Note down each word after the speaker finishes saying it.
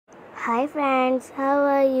Hi friends, how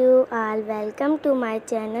are you all? Welcome to my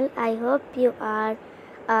channel. I hope you are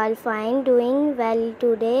all fine, doing well.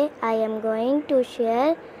 Today I am going to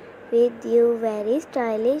share with you very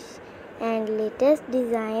stylish and latest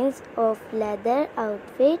designs of leather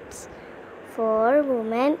outfits for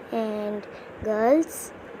women and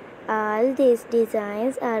girls. All these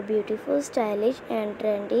designs are beautiful, stylish and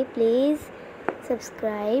trendy. Please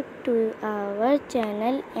subscribe to our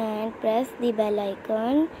channel and press the bell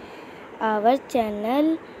icon. Our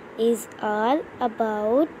channel is all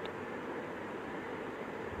about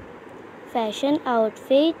fashion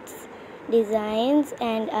outfits, designs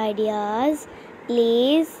and ideas.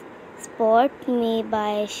 Please support me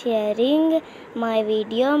by sharing my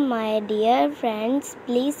video. My dear friends,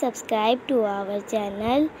 please subscribe to our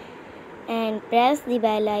channel and press the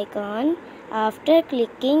bell icon. After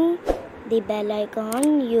clicking the bell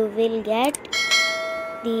icon, you will get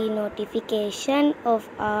the notification of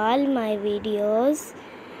all my videos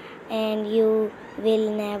and you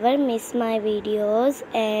will never miss my videos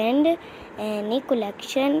and any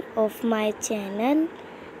collection of my channel.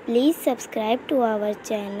 Please subscribe to our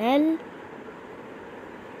channel,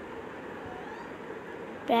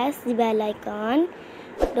 press the bell icon.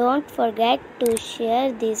 Don't forget to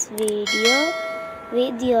share this video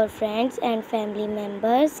with your friends and family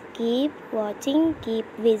members. Keep watching, keep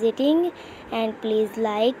visiting, and please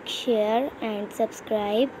like, share and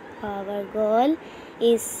subscribe. Our goal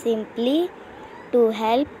is simply to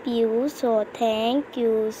help you, so thank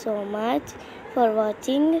you so much for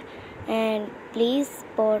watching and please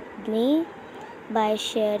support me by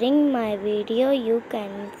sharing my video. You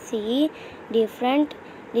can see different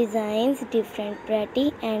designs, different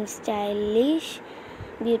pretty and stylish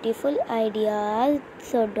beautiful ideas,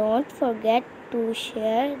 so don't forget to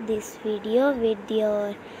share this video with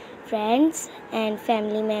your friends and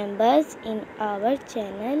family members. In our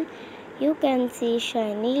channel you can see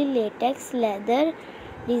shiny latex leather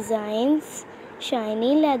designs,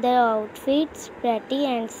 shiny leather outfits, pretty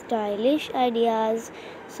and stylish ideas,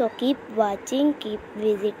 so keep watching, keep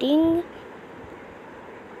visiting.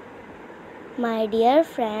 My dear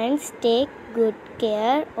friends, take good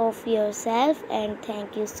care of yourself and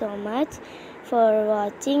thank you so much for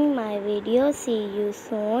watching my video. See you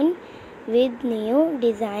soon with new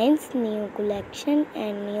designs, new collection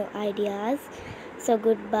and new ideas. So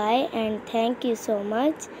goodbye and thank you so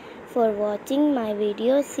much for watching my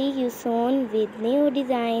video. See you soon with new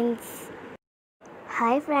designs.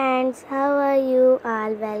 Hi friends, how are you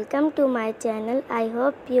all? Welcome to my channel. I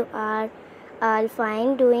hope you are all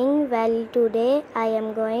fine, doing well. Today I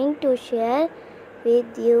am going to share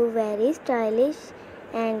with you very stylish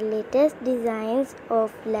and latest designs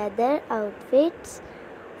of leather outfits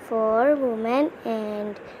for women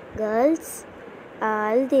and girls.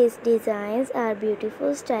 All these designs are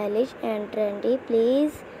beautiful, stylish and trendy.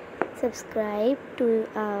 Please subscribe to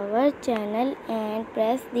our channel and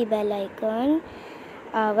press the bell icon.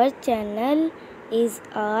 Our channel is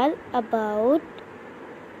all about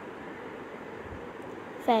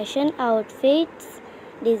fashion outfits,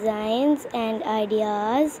 designs and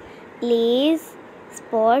ideas. Please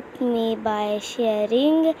support me by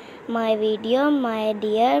sharing my video. My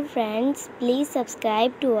dear friends, please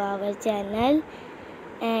subscribe to our channel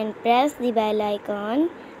and press the bell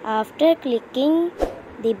icon. After clicking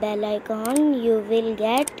the bell icon, you will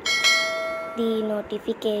get the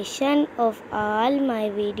notification of all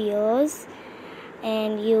my videos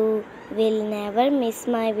and you will never miss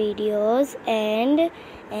my videos and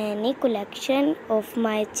any collection of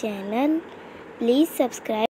my channel. Please subscribe.